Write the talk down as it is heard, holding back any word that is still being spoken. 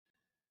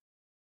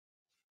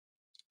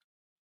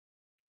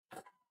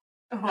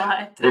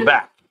What? We're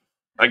back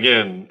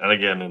again and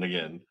again and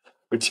again.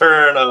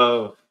 Return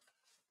of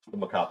the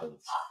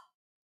McCoppins.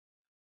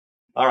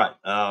 All right.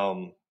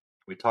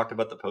 We talked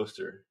about the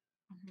poster.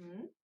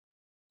 Mm-hmm.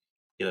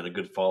 You had a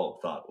good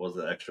follow-up thought. What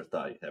was the extra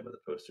thought you had with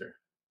the poster?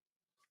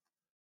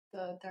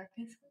 The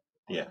darkness?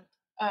 Yeah.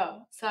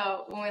 Oh,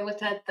 so when we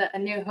looked at the A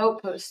New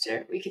Hope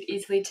poster, we could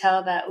easily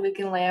tell that Luke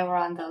and Leia were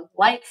on the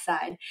light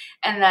side,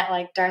 and that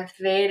like Darth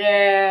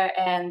Vader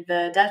and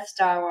the Death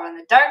Star were on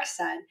the dark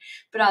side.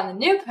 But on the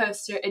new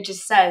poster, it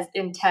just says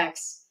in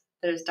text,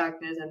 there's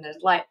darkness and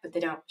there's light, but they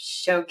don't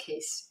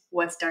showcase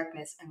what's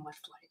darkness and what's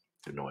light.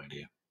 I have no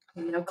idea.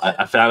 No clue.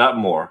 I found out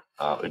more.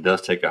 It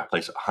does take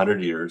place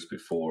 100 years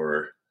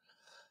before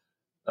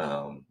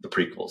the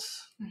prequels.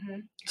 Mm-hmm.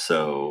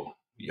 So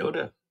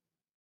Yoda,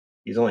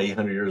 he's only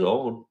 800 years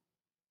old.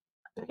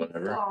 Or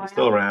whatever. Oh, He's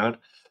still around.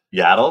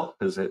 Yaddle,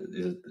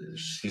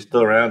 she's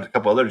still around. A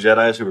couple other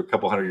Jedis who were a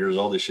couple hundred years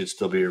old, they should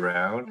still be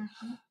around.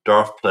 Mm-hmm.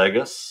 Darth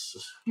Plagueis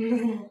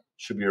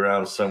should be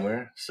around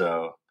somewhere.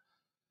 So,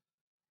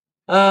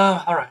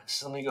 all right.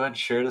 So let me go ahead and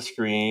share the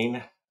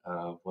screen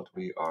of what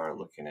we are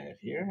looking at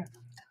here.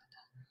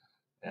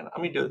 And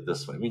let me do it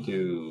this way. Let me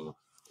do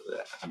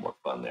that. Have more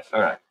fun there. All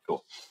right,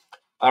 cool.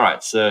 All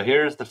right, so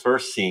here's the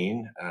first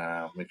scene.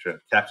 Make sure the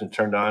caption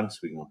turned on so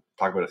we can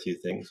talk about a few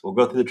things. We'll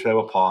go through the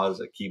trailer, we'll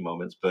pause at key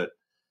moments, but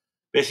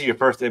basically your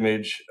first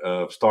image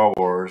of Star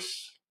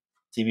Wars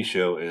TV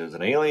show is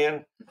an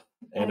alien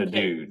and a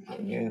dude.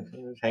 Yeah,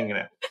 hanging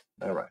out.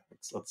 All right,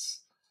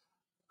 let's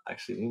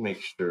actually let me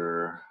make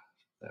sure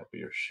that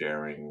we are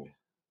sharing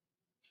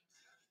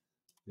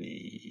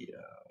the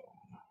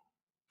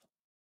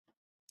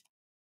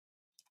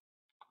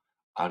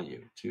audio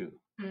too.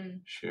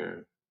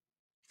 Share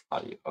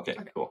audio. Okay,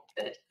 cool.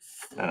 If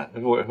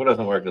it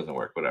doesn't work, doesn't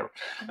work. Whatever.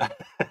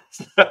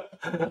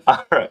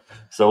 All right.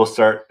 So we'll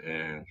start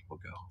and we'll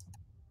go.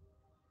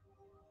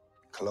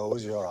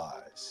 Close your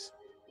eyes.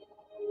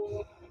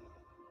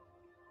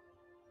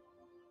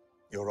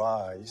 Your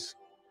eyes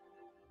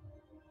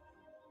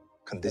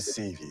can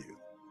deceive you.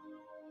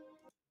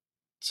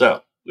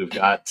 So we've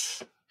got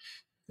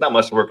not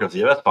much to work with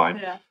you. That's fine.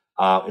 Yeah.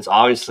 It's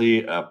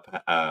obviously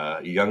a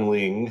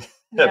youngling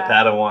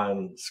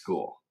Padawan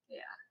school. Yeah.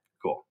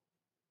 Cool.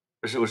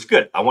 Which was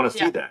good. I want to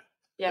see that.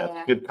 Yeah.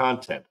 That's good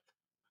content.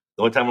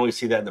 The only time when we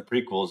see that in the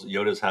prequels,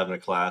 Yoda's having a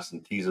class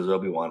and teases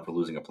Obi-Wan for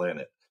losing a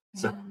planet.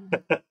 So,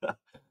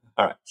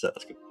 all right. So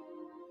that's good.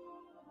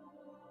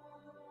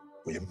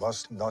 We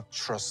must not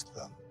trust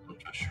them.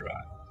 Just try.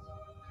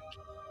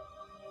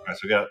 All right. So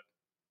we got.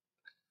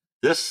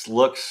 This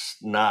looks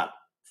not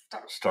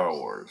Star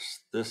Wars.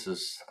 This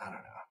is, I don't know.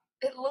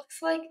 It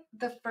looks like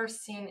the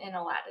first scene in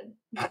Aladdin.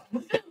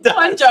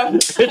 One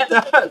joke. It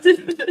does.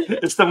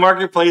 It's the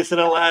marketplace in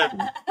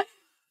Aladdin.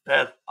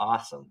 That's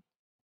awesome.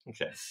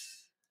 Okay.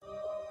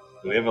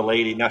 We have a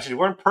lady. Now she's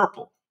wearing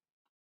purple.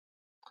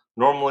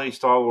 Normally,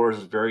 Star Wars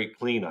is very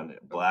clean on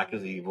it. Black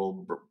is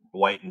evil.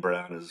 White and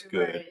brown is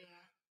good. Right.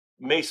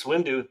 Mace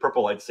Windu,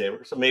 purple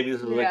lightsaber. So maybe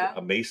this is like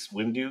a Mace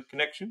Windu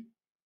connection.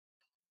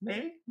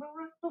 Maybe. All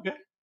right. Okay.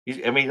 He's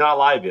not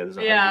alive yet. This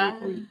is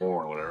before he's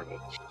born or whatever.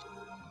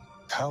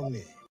 Tell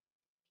me.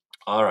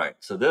 All right.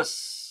 So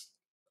this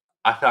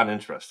I found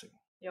interesting.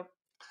 Yep.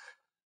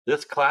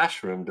 This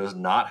classroom does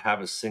not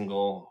have a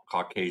single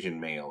Caucasian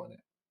male in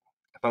it.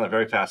 I found that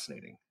very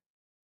fascinating.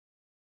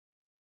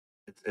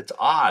 It's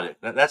odd.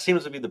 That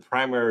seems to be the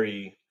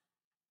primary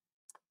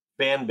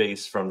fan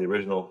base from the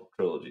original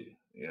trilogy.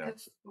 You know,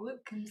 it's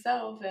Luke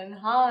himself and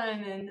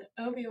Han and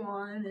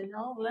Obi-Wan and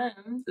all of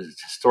them.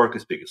 Historically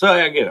speaking, so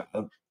I get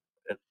it.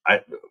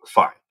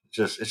 Fine.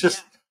 It's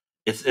just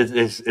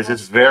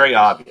it's very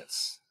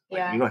obvious.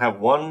 Like, you don't have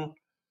one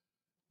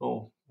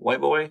little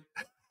white boy.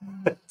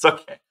 It's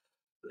okay.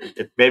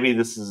 Maybe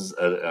this is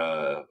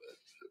a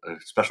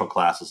special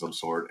class of some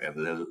sort,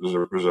 and there's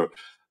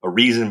a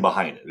reason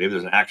behind it. Maybe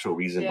there's an actual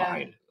reason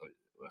behind it.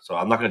 So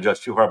I'm not going to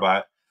judge too hard by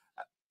it.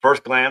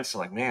 First glance,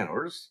 I'm like, man,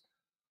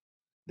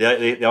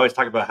 they always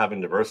talk about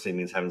having diversity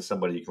means having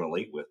somebody you can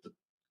relate with.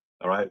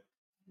 All right,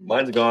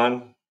 mine's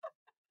gone,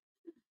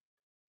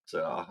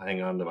 so I'll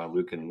hang on to my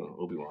Luke and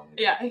Obi-Wan.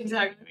 Yeah,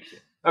 exactly.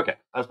 Okay,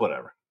 that's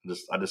whatever.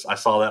 I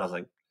saw that. I was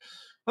like,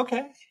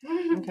 okay.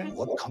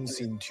 What comes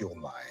into your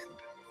mind?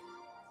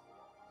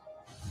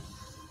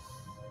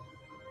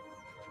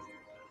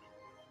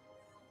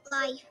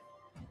 Life.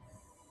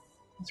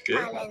 It's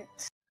good.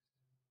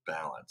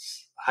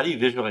 Balance. How do you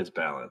visualize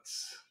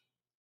balance?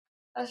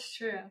 That's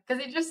true.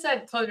 Because he just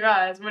said, close your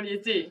eyes. What do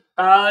you see?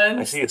 Balance.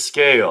 I see a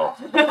scale.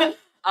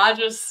 I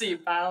just see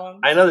balance.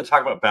 I know they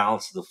talk about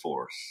balance of the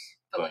Force.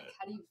 But like,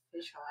 how do you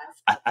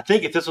visualize? I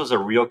think if this was a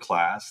real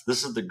class,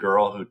 this is the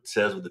girl who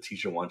says what the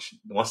teacher wants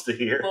to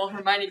hear. Little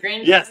Hermione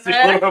Granger. Yes, the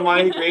little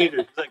Hermione Granger.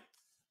 It's like,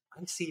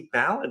 I see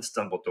balance,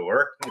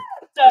 Dumbledore.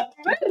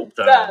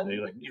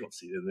 You're like, you don't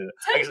see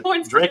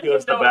it.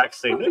 Draco's in the back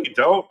saying, no, you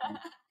don't.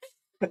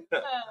 All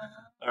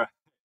right.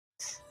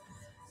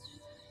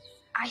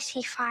 I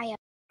see fire.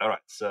 All right,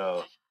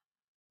 so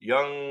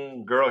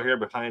young girl here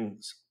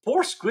behind.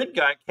 Poor squid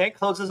guy can't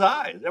close his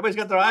eyes. Everybody's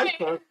got their eyes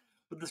closed.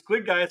 But the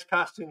squid guy's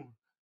costume.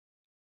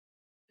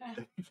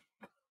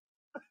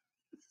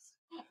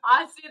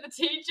 I see the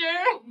teacher.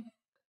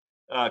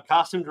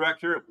 Costume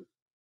director.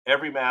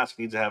 Every mask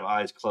needs to have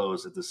eyes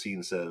closed if the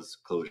scene says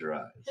close your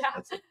eyes. Yeah.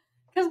 That's it.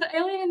 Because the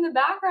alien in the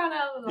background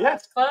has his Yeah,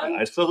 eyes closed.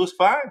 eyes closed was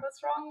fine.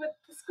 What's wrong with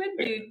the squid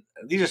dude?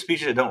 These are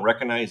species I don't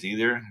recognize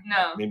either.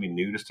 No. Maybe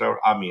new to Star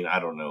Wars. I mean, I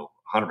don't know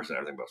 100%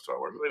 everything about Star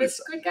Wars. The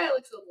squid guy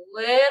looks a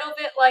little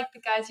bit like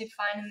the guys you'd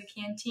find in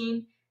the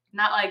canteen.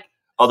 Not like...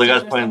 Oh, the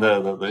guys playing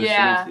the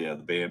yeah. instruments? Yeah,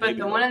 the band. But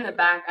the one in the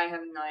back, I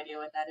have no idea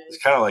what that is.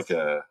 It's kind of like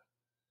a...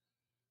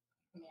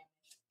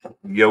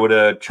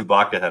 Yoda,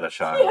 Chewbacca had a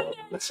shot.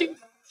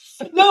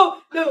 No,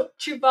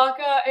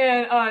 Chewbacca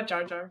and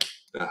Jar Jar.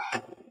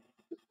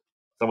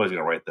 Somebody's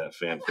gonna write that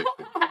fan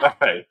fiction. All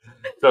right.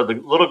 So the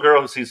little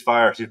girl who sees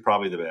fire, she's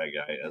probably the bad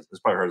guy. It's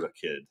probably her as a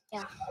kid.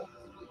 Yeah.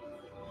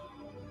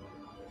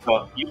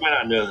 Well, you might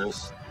not know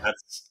this.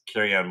 That's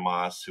Carrie-Anne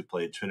Moss, who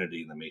played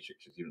Trinity in The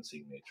Matrix. If you haven't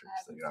seen Matrix,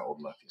 then you're not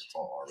old enough. It's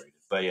all R-rated.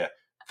 But yeah,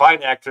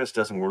 fine actress,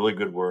 does some really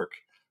good work.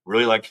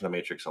 Really liked The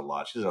Matrix a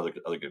lot. She's in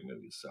other good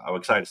movies. So I'm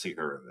excited to see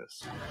her in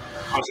this.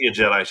 I want to see a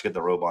Jedi. She get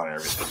the robot and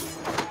everything.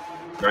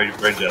 Very,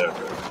 very Jedi.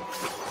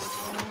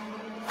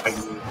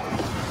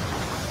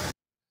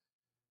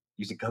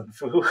 Using Kung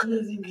Fu.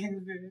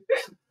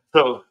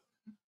 So,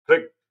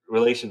 quick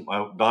relation.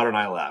 My daughter and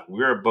I laugh.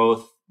 We are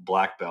both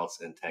black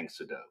belts in Tang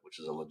Soo Do, which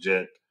is a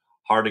legit,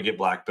 hard to get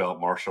black belt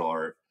martial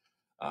art.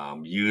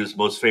 Used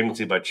most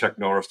famously by Chuck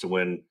Norris to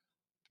win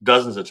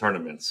dozens of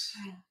tournaments.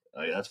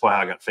 That's why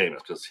I got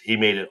famous, because he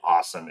made it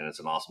awesome, and it's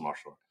an awesome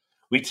martial art.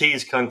 We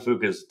tease Kung Fu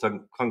because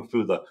Kung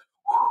Fu, the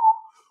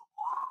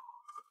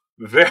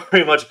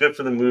very much good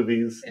for the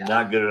movies,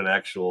 not good at an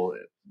actual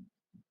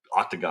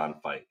octagon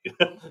fight.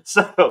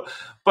 So,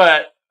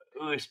 but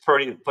it's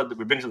pretty. But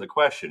it brings up the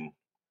question: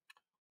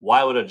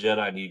 why would a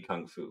Jedi need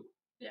Kung Fu?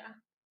 Yeah,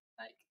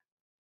 like,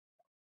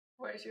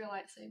 where's your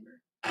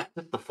lightsaber?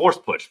 The Force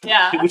push,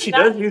 yeah, which he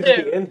does use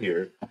at the end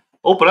here.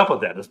 Open up with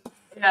that.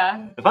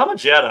 Yeah. If I'm a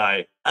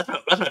Jedi,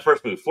 that's my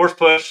first move. Force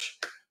push.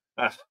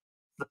 All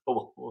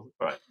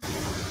right.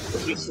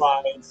 He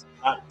slides,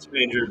 not too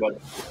injured, but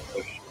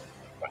push.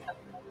 Right.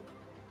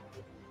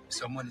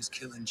 Someone is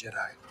killing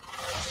Jedi.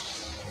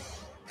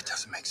 It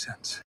doesn't make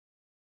sense.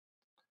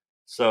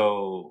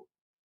 So,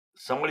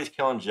 somebody's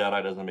killing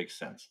Jedi doesn't make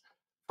sense.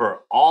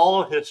 For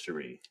all of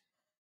history,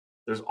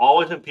 there's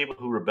always been people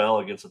who rebel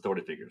against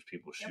authority figures.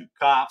 People shoot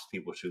cops.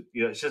 People shoot.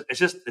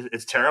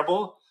 It's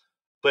terrible.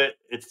 But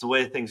it's the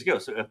way things go.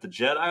 So if the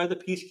Jedi are the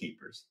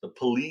peacekeepers, the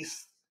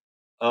police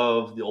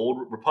of the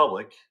old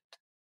Republic,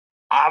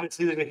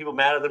 obviously there's going to be people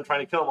mad at them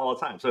trying to kill them all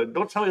the time. So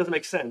don't tell me it doesn't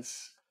make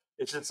sense.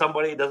 It's just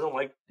somebody doesn't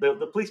like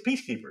the police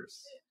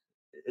peacekeepers.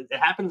 It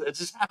happens. It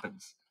just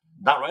happens.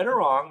 Not right or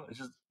wrong. It's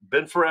just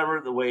been forever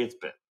the way it's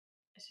been.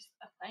 It's just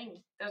a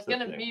thing. There's going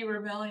to be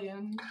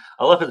rebellion.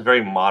 I love his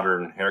very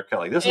modern haircut.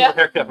 Like this is a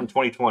haircut from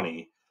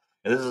 2020.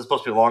 And this is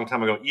supposed to be a long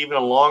time ago, even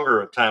a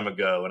longer time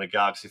ago in a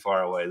galaxy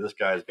far away. This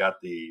guy's got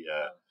the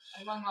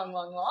a long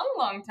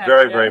time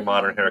very, ago. very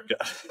modern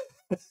haircut.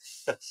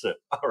 That's it.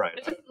 All right.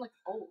 It doesn't look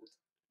old.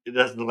 It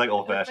doesn't look like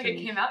old-fashioned. Like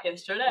it came out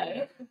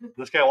yesterday.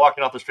 This guy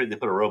walking off the street, they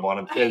put a robe on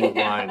him, saying these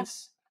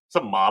lines.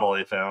 Some model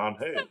they found.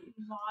 Hey,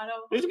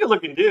 model. He's a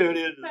good-looking dude.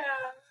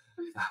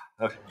 Yeah.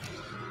 Okay.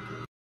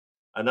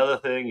 Another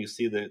thing, you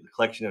see the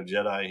collection of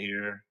Jedi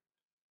here.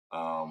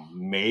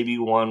 Maybe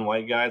one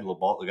white guy, the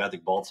guy with the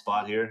bald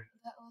spot here.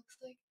 That looks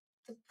like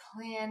the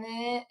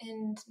planet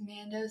in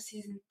Mando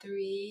season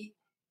 3.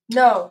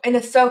 No, in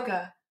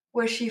Ahsoka,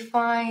 where she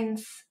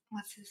finds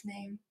what's his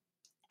name,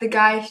 the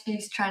guy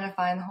she's trying to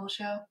find the whole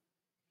show.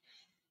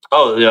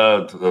 Oh,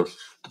 yeah, the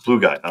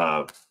blue guy.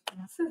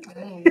 What's his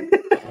name?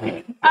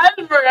 I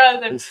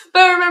forgot his name.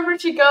 But remember,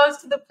 she goes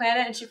to the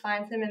planet and she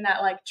finds him in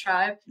that like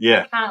tribe.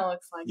 Yeah, it kind of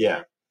looks like. Yeah.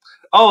 It.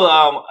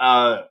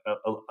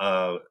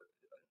 Oh,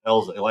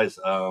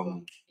 Eliza.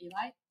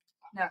 Eli?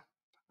 No.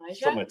 Elijah?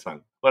 Slip my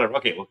tongue. Whatever.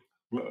 Okay. Well,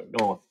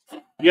 no.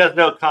 You guys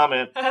know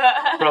comment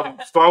from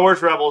Star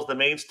Wars Rebels, the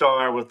main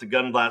star with the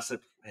gun blast.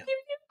 Man.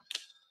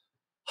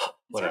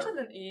 Whatever.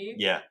 With an E.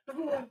 Yeah.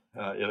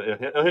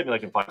 It'll hit me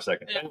like in 5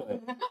 seconds. Yeah. Anyway,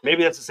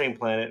 maybe that's the same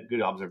planet.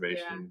 Good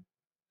observation. Yeah.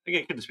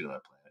 Again, it could just be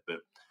another planet, but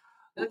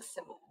it looks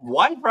similar.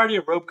 Wide variety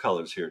of robe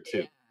colors here too.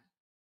 Yeah.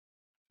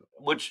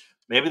 Which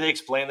maybe they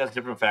explained that's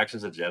different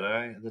factions of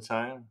Jedi at the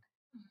time.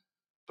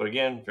 But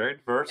again, very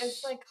diverse.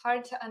 It's like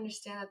hard to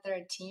understand that they're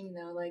a team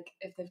though. Like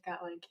if they've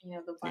got like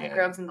the black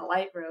robes and the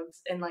light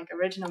robes in like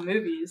original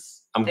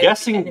movies. I'm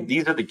guessing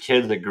these are the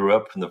kids that grew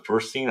up in the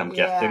first scene. I'm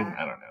guessing.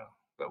 I don't know,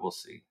 but we'll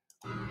see.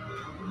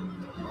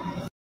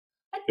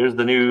 Here's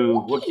the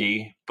new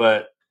Wookiee,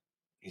 but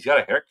he's got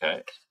a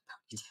haircut,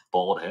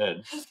 bald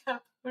head,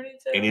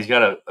 and he's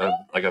got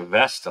a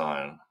vest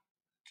on.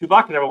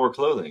 Chewbacca never wore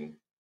clothing.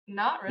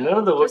 Not really. None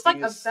of the Wookiees. Just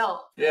like a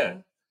belt. Yeah.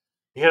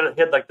 He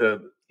had like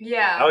the.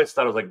 Yeah. I always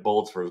thought it was like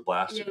bolts for his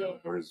blaster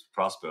or his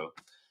crossbow.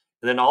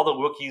 And then all the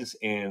Wookiees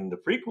in the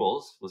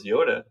prequels with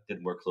Yoda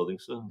didn't wear clothing.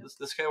 So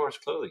this guy wears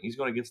clothing. He's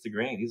going against the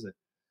grain. He's a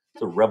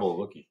rebel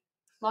Wookiee.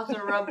 Lots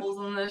of rebels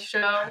in this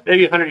show.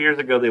 Maybe 100 years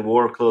ago they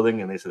wore clothing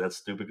and they said that's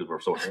stupid because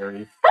we're so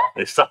hairy.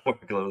 They stopped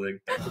wearing clothing.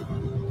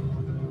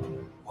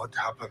 What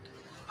happened?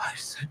 I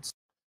said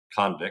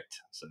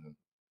Convict. So,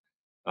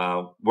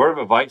 word of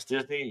advice,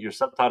 Disney: your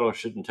subtitle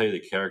shouldn't tell you the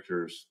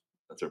characters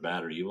that they're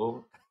bad or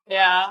evil.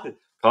 Yeah.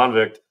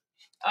 Convict.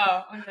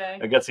 Oh, okay.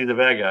 I guess he's a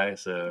bad guy.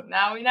 So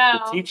Now we know.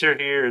 the teacher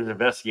here is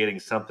investigating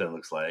something. It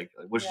looks like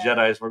which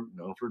Jedi's were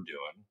known for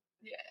doing.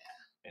 Yeah.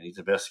 And he's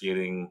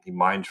investigating. He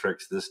mind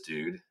tricks this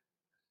dude.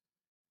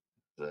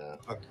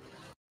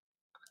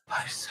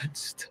 I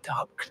sensed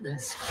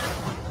darkness.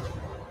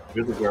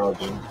 You're the girl,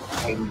 dude.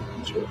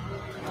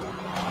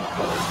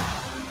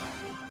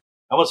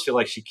 I almost feel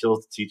like she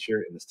kills the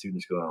teacher and the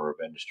students go on a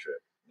revenge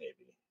trip. Maybe.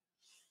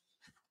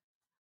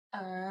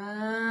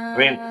 I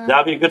mean,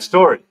 that'd be a good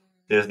story,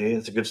 Disney.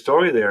 It's a good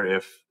story there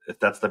if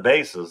that's the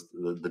basis.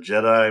 The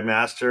Jedi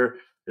Master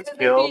is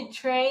killed. He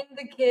trained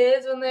the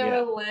kids when they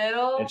were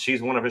little, and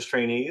she's one of his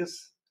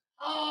trainees.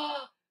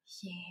 Oh,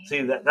 yeah.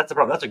 See, that's the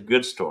problem. That's a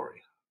good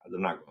story. They're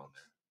not going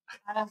there.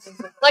 I don't think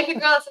so. Like the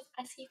girl that says,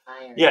 "I see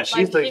fire." Yeah,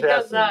 she's like, the she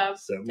goes assassin. up.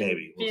 So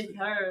maybe we'll Beat see.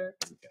 her.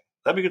 Okay.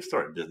 That'd be a good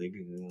story, Disney.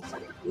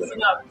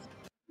 No.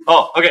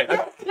 Oh, okay.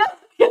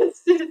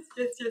 Yes.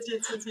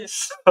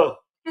 So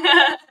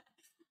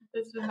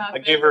This is my I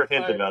gave her a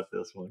hint part. about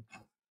this one.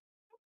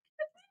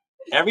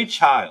 Every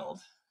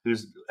child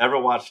who's ever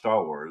watched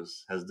Star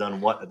Wars has done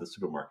what at the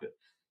supermarket?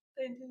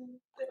 They do.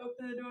 They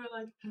open the door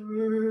like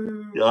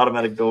The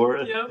automatic door.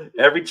 Yep.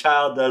 Every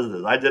child does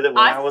this. I did it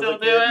when I was a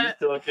kid. You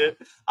still a kid.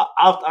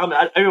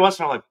 Every once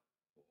in a while, I'm like,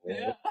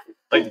 Yeah.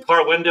 like the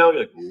car window.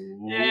 You're like,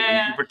 ooh,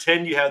 Yeah. You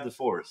pretend you have the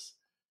Force.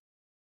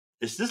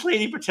 Is this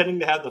lady pretending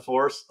to have the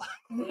Force?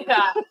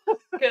 Yeah,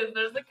 because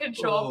there's a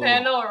control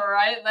panel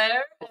right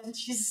there, and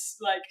she's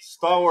like.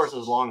 Star Wars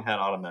has long had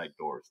automatic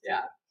doors. Too,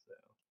 yeah. So.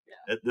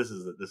 Yeah. This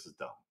is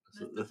dumb.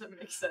 This doesn't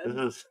make sense. This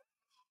is.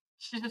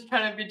 She's just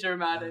trying to be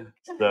dramatic.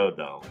 So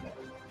dumb.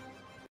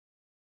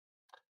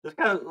 This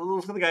guy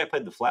looks like the guy who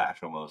played the Flash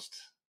almost.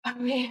 I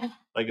mean,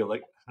 like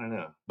I don't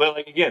know, but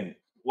like again,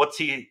 what's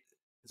he?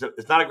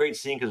 It's not a great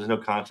scene because there's no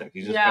context.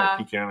 He's just kind of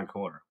peeking around a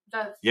corner.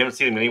 You haven't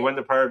seen him anywhere in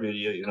the prior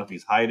video. You know if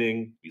he's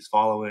hiding, he's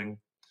following.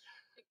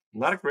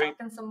 Not a great.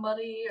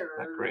 Somebody or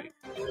not great.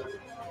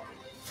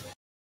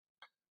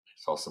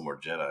 Saw some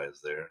more Jedi's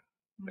there.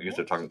 I guess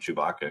they're talking to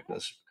Chewbacca.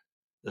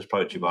 There's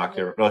probably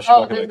Chewbacca. No,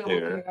 Chewbacca back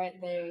there.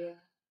 Right there, yeah.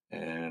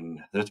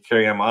 And there's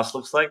Carrie-Anne Moss.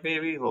 Looks like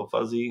maybe a little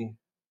fuzzy.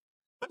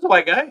 That's a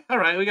white guy. All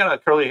right, we got a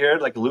curly hair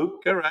like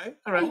Luke. All right.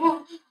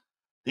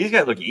 These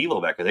guys look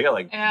evil back there. They got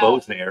like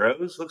bows and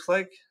arrows. Looks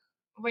like.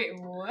 Wait,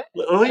 what?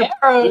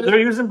 Arrows.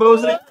 They're using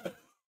bows and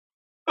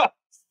arrows.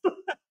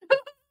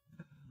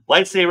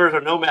 Lightsabers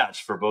are no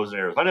match for bows and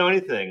arrows. If I know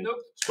anything,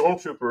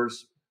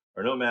 stormtroopers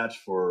are no match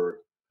for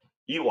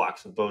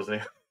Ewoks with bows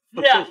and arrows.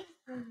 Yeah.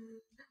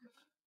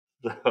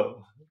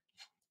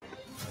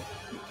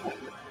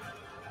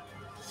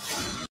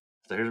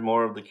 So here's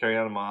more of the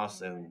Carrie-Anne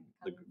Moss and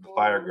the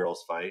Fire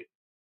Girls fight.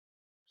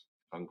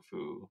 Kung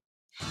Fu.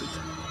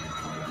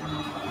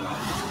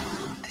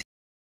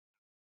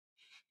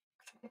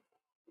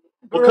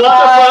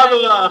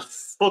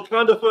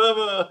 Wakanda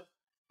forever.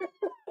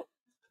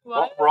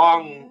 What?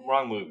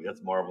 Wrong movie.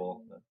 That's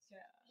Marvel.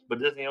 But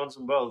Disney owns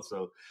them both,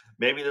 so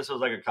maybe this was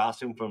like a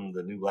costume from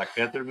the new Black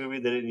Panther movie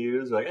they didn't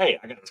use. Like, hey,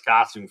 I got this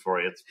costume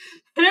for you.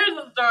 Here's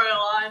the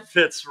storyline.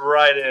 Fits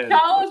right in.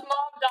 Kyle's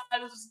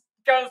mom dies,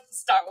 goes to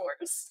Star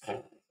Wars.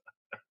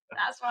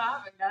 That's what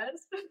happened,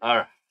 guys. All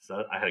right,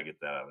 so I had to get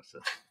that out of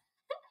it.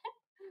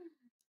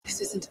 This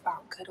isn't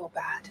about good or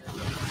bad.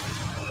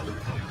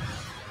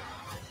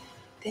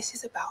 This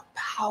is about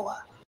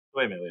power.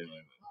 Wait a minute.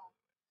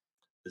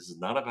 This is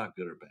not about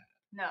good or bad.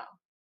 No.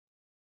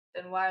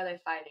 Then why are they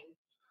fighting?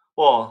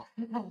 Well,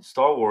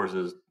 Star Wars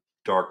is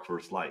dark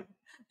versus light.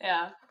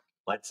 Yeah.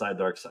 Light side,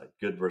 dark side.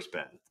 Good versus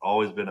bad. It's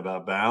always been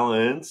about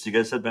balance. You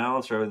guys said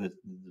balance right in the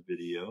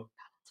video.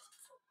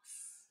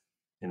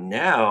 And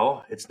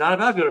now it's not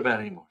about good or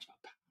bad anymore. It's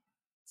about balance.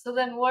 So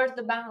then where's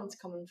the balance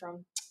coming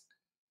from?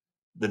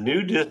 The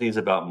new Disney's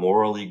about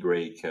morally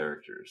great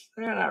characters.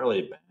 They're not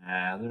really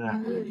bad. They're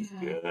not really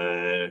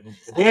good.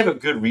 If they have a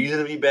good reason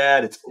to be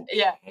bad, it's okay.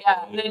 Yeah.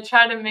 They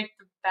try to make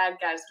the bad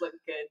guys look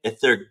good. If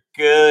they're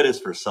good, it's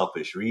for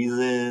selfish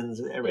reasons.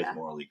 Everybody's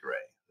morally gray.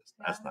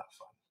 That's not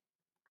fun.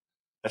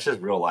 That's just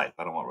real life.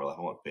 I don't want real life.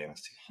 I want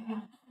fantasy.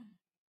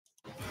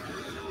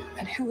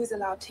 And who is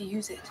allowed to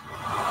use it?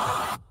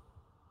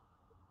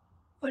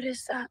 What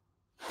is that?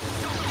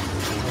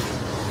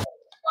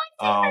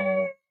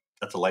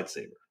 That's a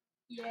lightsaber.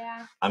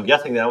 Yeah. I'm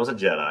guessing that was a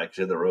Jedi because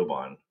she had the robe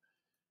on.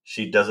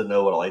 She doesn't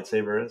know what a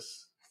lightsaber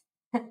is.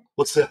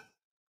 What's that?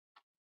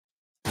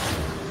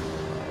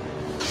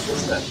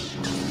 What's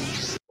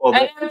that? Well,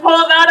 I didn't pull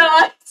out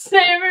a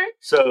lightsaber.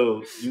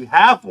 So you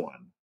have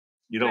one.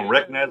 You don't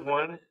recognize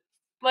one?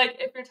 Like,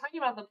 if you're talking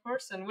about the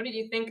person, what do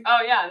you think? Oh,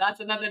 yeah, that's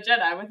another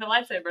Jedi with a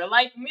lightsaber,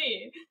 like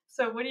me.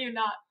 So what do you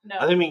not know?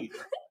 I mean,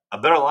 a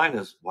better line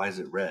is, why is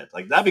it red?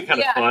 Like, that'd be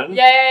kind of fun.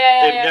 Yeah.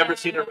 They've never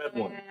seen a red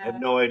one. I have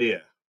no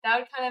idea. That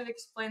would kind of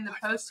explain the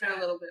poster a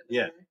little bit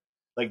Yeah. better.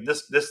 Like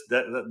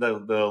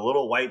the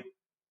little white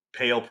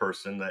pale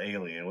person, the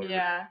alien.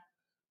 Yeah.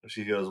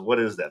 She goes, "What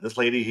is that? This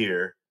lady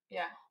here.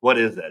 Yeah. What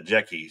is that?"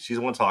 Jackie. She's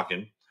the one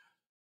talking.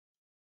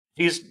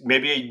 She's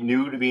maybe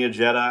new to being a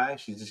Jedi.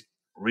 She's just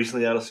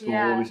recently out of school,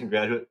 Yeah. recent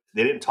graduate.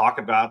 They didn't talk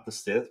about the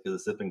Sith because the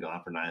Sith been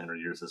gone for 900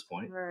 years at this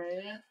point.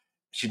 Right.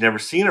 She'd never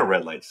seen a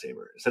red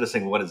lightsaber. Instead of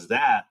saying, "What is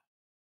that?"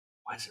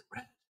 Why is it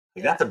red?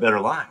 Like that's a better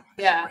line.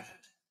 Why is it red?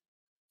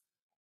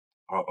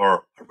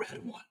 Or a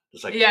red one.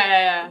 It's like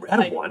yeah. a red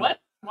like, one. What?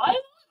 Why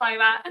like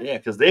that? Yeah,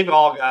 because they've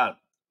all got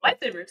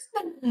lightsabers.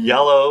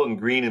 Yellow and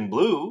green and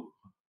blue.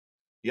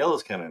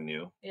 Yellow's kind of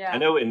new. Yeah. I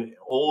know in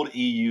old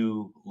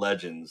EU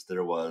legends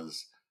there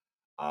was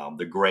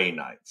the Grey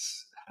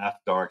Knights, half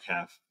dark,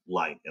 half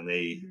light, and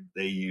they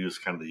use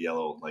kind of the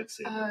yellow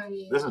lightsaber. Oh,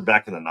 yeah. This is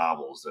back in the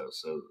novels though,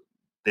 so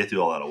they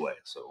threw all that away.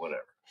 So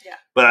whatever. Yeah.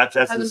 But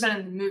that's hasn't been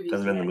in the movies.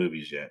 Hasn't been in the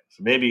movies yet.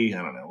 So maybe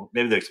I don't know.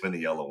 Maybe they explain the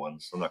yellow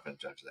ones. I'm not going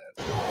to judge that.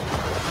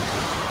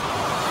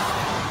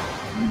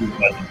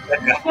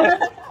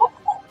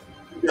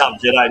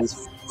 Jedi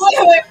just.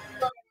 Wait.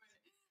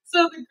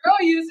 So the girl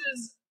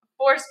uses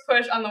force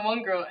push on the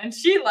one girl, and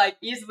she like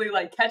easily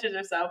like catches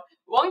herself.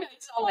 One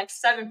guy's on like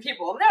 7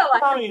 people, and they're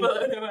like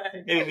blown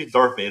away. Maybe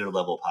Darth Vader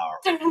level power.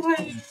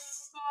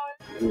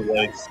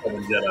 Like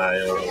 7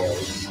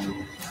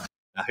 Jedi.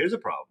 Now here's a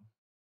problem.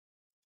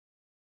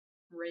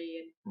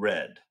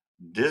 Red.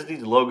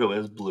 Disney's logo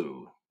is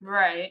blue.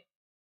 Right.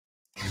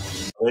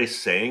 Are they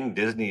saying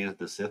Disney is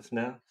the Sith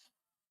now?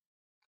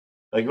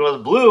 Like it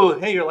was blue,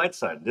 hey, your light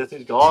side.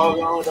 Disney's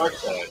all on the dark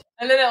side.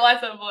 And then it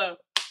lights up blue.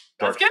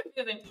 That's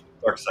confusing.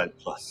 Dark side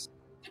plus.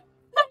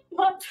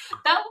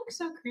 That looks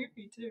so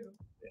creepy too.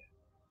 Yeah.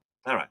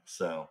 All right.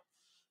 So,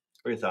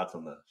 what are your thoughts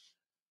on the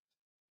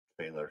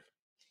trailer?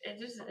 It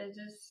just,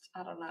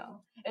 I don't know.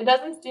 It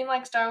doesn't seem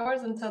like Star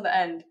Wars until the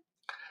end.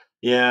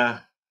 Yeah.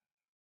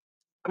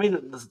 I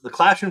mean, the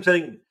classroom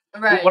setting.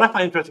 Right. What I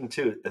find interesting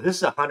too, if this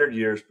is 100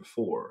 years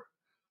before,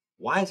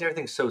 why is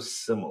everything so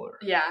similar?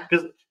 Yeah.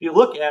 Because you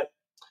look at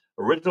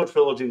original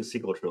trilogy, the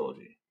sequel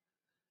trilogy,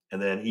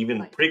 and then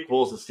even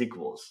prequels and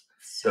sequels.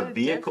 So the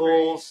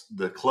vehicles,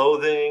 the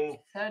clothing,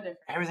 so different.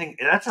 Everything.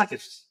 And that's like a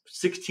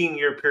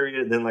 16-year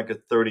period, and then like a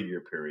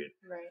 30-year period.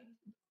 Right.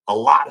 A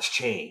lot has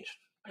changed.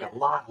 Like a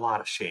lot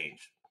has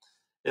changed.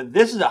 If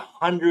this is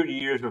 100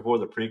 years before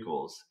the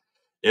prequels,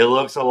 it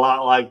looks a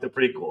lot like the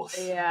prequels.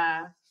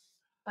 Yeah.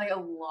 Like a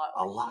lot.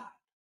 A lot.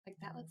 Like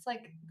that looks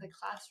like the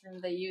classroom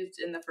they used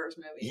in the first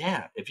movie.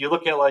 Yeah. If you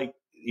look at like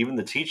even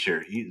the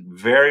teacher, he's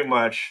very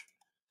much.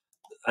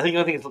 I think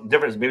the only thing that's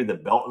different is maybe the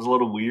belt is a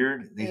little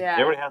weird.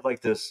 Everybody has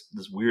like this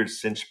weird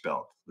cinch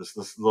belt.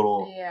 This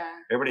little. Yeah.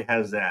 Everybody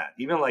has that.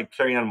 Even like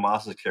Carrie-Anne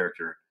Moss's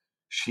character,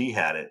 she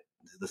had it,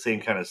 the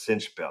same kind of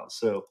cinch belt.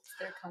 So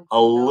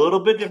a little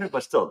bit different,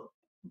 but still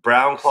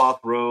brown cloth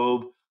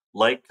robe,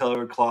 light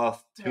colored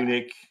cloth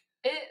tunic.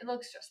 Yeah. It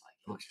looks just like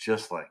it. Looks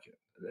just like it.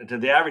 And to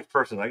the average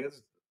person, I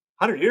guess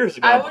 100 years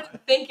ago. I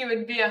wouldn't think it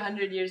would be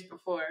 100 years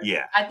before.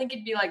 Yeah. I think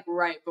it'd be like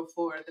right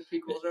before the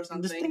prequels or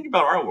something. Just think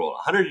about our world.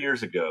 100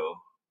 years ago,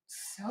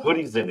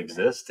 hoodies didn't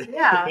exist.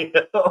 Yeah. You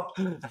know?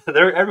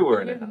 They're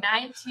everywhere now.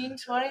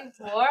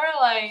 1924,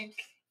 like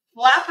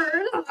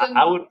flappers.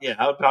 I would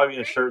probably be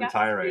in a shirt and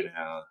tie right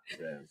now.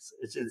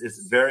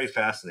 It's very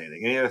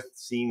fascinating. Any other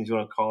scenes you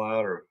want to call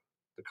out, or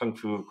the kung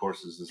fu, of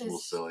course, is just a little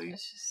silly.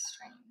 It's just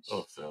strange. A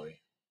little silly.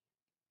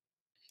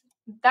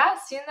 That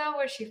scene though,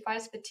 where she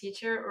fights the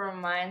teacher,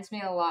 reminds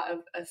me a lot of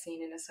a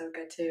scene in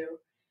Ahsoka too,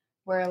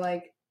 where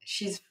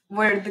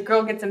where the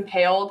girl gets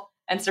impaled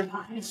and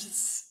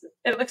survives.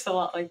 It looks a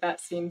lot like that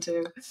scene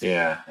too.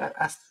 Yeah,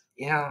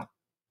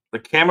 the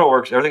camera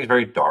works. Everything's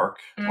very dark.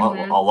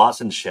 Mm-hmm.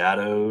 Lots in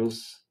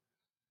shadows.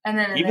 And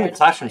then even the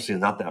classroom scene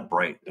is not that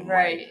bright.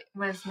 Right.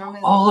 When it's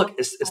normally look,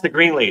 it's the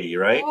green lady,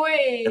 right?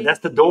 Wait. And that's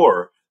the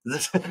door.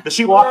 Does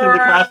she walk into the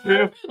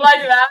classroom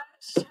like that?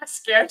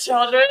 Scare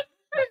children.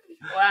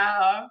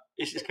 Wow.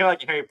 It's kind of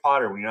like in Harry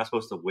Potter when you're not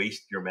supposed to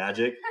waste your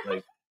magic.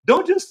 Like,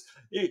 don't just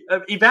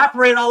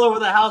evaporate all over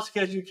the house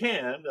because you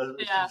can.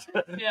 Yeah.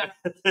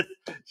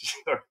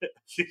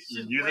 She's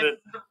using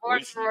it for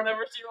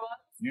whatever she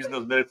wants. Using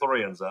those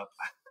midichlorians up.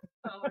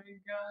 Oh my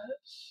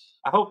gosh.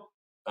 I hope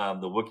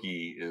the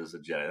Wookiee is a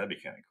Jedi. That'd be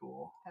kind of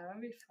cool. That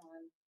would be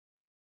fun.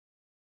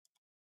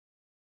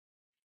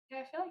 Yeah,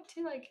 I feel like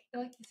too, like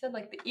you said,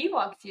 like the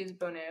Ewoks use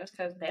bow and arrows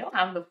because they don't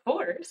have the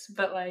Force,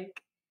 but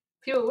like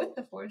people with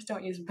the Force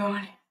don't use bow and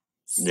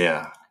arrows.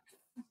 Yeah.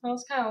 That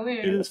was kind of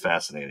weird. It is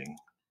fascinating.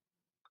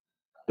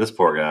 This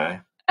poor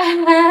guy.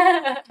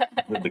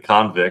 The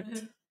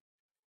convict.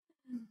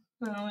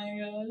 Oh my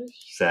gosh.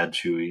 Sad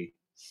Chewie.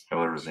 Or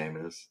whatever his name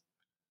is.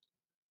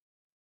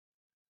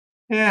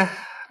 Yeah,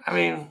 I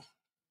mean,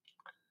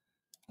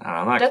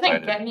 I'm not excited.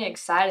 Doesn't get me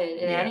excited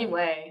in any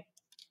way.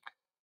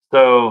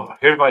 So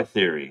here's my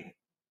theory: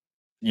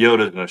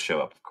 Yoda's going to show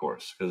up, of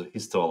course, because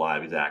he's still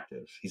alive. He's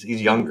active.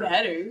 He's younger.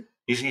 Better.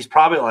 He's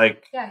probably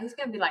like. Yeah, he's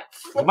going to be like.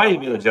 He might even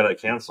be in the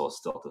Jedi Council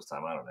still at this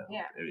time. I don't know.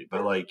 Yeah. Maybe,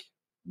 but like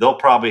they'll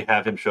probably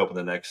have him show up in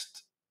the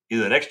next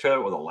either the next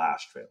trailer or the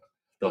last trailer.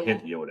 They'll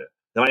hint you with it.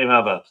 They might even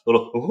have a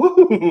little,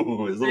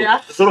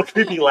 this little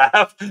creepy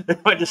laugh. They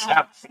might just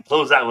have to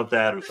close out with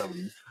that or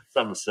something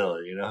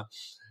silly, you know.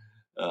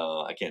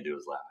 I can't do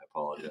his laugh. I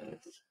apologize.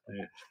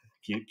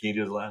 Can you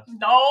do his laugh?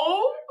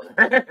 No.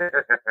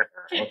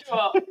 Can't do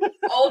an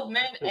old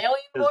man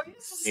alien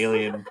voice.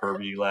 Alien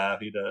pervy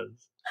laugh he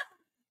does.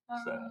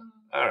 So,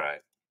 all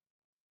right.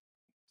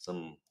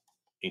 Some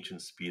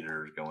ancient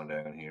speeders going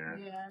down here.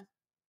 Yeah.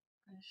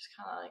 I just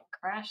kind of like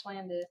crash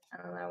landed. I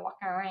don't know,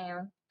 walking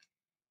around.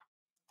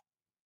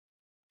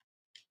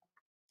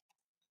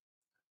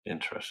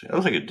 Interesting. That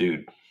looks like a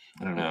dude.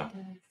 I don't know.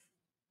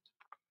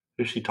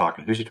 Who's she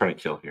talking? Who's she trying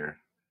to kill here?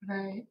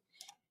 Right.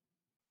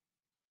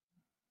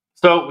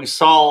 So we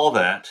saw all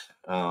that.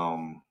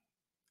 I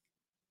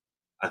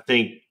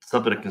think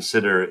something to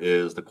consider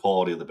is the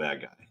quality of the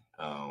bad guy.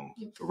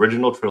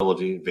 Original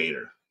trilogy,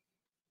 Vader.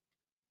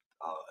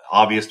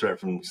 Obvious threat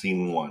from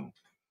scene 1.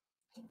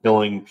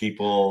 Killing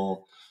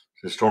people.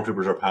 The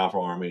stormtroopers are a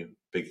powerful army.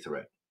 Big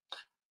threat.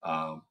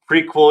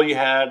 Prequel, you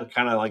had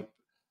kind of like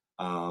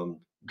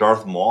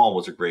Darth Maul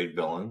was a great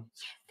villain.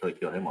 Until they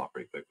kill him off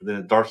pretty quick. But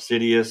then Darth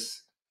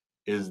Sidious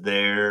is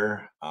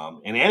there.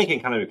 And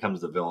Anakin kind of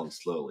becomes the villain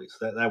slowly.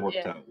 So that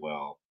worked out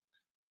well.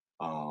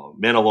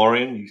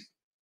 Mandalorian,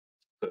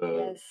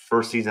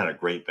 first season had a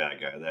great bad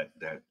guy.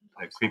 That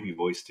creepy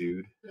voice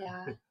dude.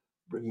 Yeah.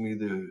 Bring me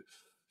the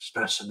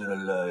specimen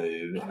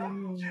alive.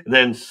 And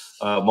then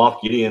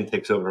Moff Gideon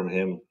takes over from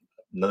him.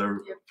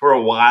 For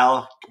a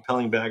while,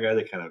 compelling bad guy.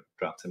 They kind of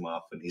dropped him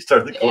off, and he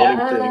started the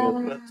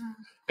cloning thing.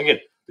 Again,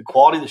 the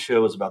quality of the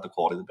show is about the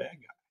quality of the bad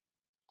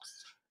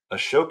guy.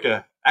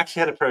 Ahsoka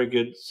actually had a pretty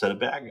good set of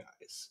bad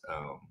guys.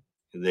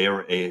 They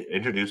were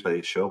introduced by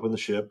they show up in the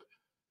ship,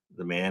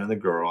 the man and the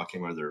girl. I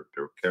can't remember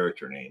their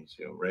character names.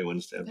 Ray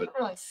Winstead. They but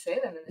don't really say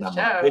them in the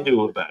show. They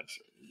do about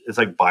it's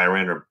like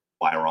Byron or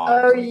Byron.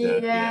 Oh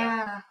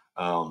yeah.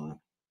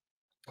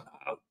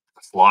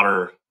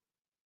 Slaughter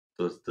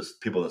those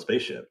people in the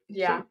spaceship.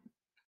 Yeah.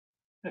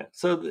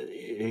 So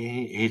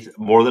he's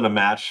more than a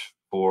match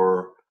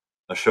for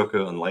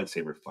Ahsoka and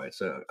lightsaber fights.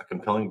 So a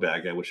compelling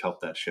bad guy, which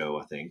helped that show,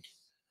 I think.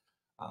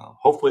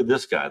 Hopefully,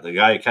 this guy, the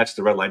guy who catches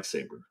the red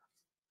lightsaber,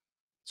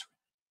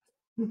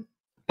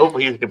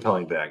 hopefully he's a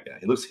compelling bad guy.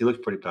 He looks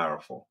pretty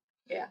powerful.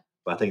 Yeah.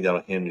 But I think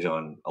that'll hinge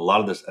on a lot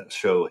of this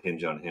show.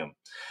 Hinge on him.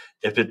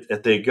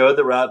 If they go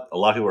the route, a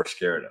lot of people are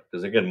scared of,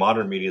 because again,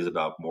 modern media is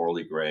about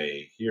morally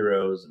gray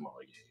heroes and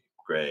morally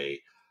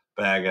gray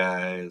bad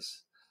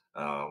guys.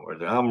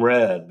 Or I'm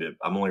red, but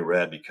I'm only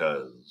red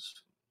because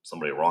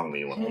somebody wronged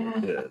me when I was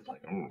a kid.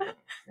 Like, I'm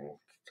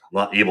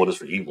not evil just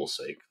for evil's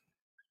sake.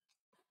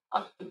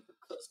 I'm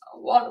because I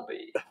want to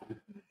be.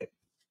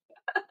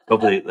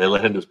 Hopefully they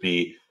let him just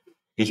be.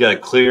 He's got a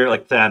clear,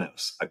 like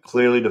Thanos, a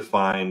clearly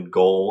defined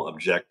goal,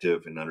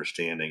 objective, and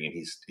understanding, and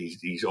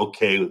he's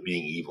okay with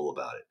being evil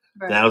about it.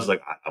 Right. Thanos is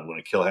like, I'm going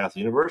to kill half the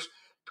universe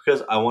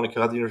because I want to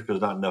kill half the universe because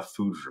there's not enough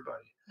food for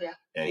everybody. Yeah,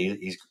 and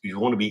he's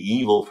want to be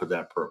evil for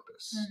that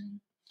purpose. Mm-hmm.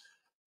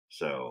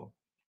 So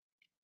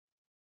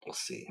we'll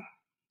see.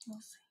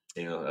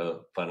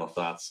 Final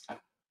thoughts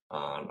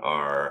on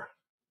our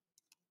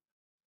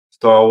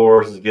Star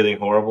Wars is getting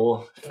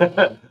horrible.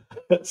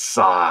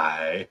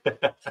 Sigh.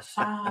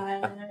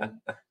 Sigh.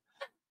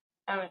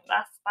 I mean,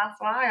 that's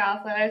why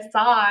I say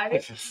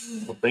sigh.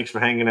 Well, thanks for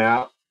hanging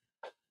out.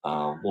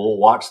 We'll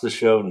watch the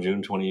show on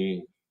June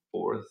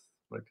 24th.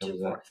 What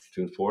comes out?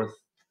 June 4th.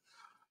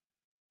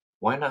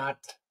 Why not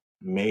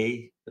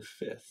May the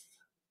 5th?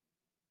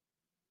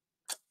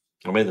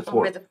 Or May the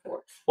 4th. May the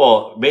 4th.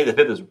 Well, May the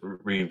 5th is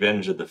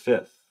Revenge of the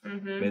 5th.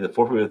 Mm-hmm. May the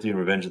 4th will be with you in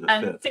Revenge of the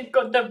 5th. And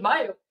Cinco de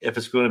Mayo. If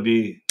it's going to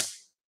be...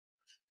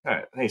 All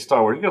right. Hey,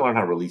 Star Wars, you got to learn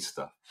how to release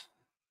stuff.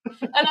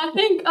 And I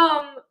think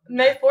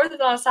May 4th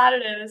is on a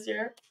Saturday this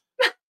year.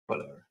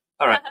 Whatever.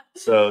 All right.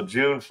 So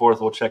June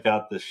 4th, we'll check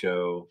out this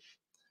show.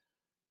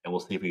 And we'll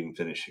see if we can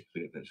finish it.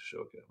 We didn't finish the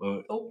show again.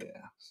 Well,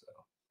 yeah. So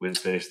we didn't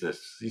finish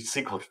this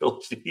sequel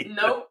trilogy.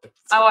 Nope.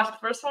 I watched the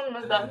first one and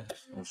was done.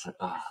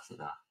 All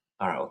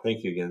right. Well,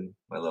 thank you again,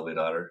 my lovely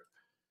daughter.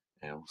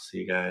 And we'll see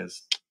you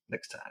guys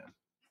next time.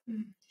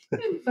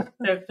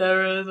 If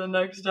there is a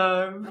next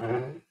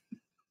time.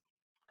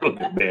 We'll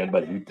get banned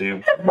by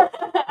YouTube.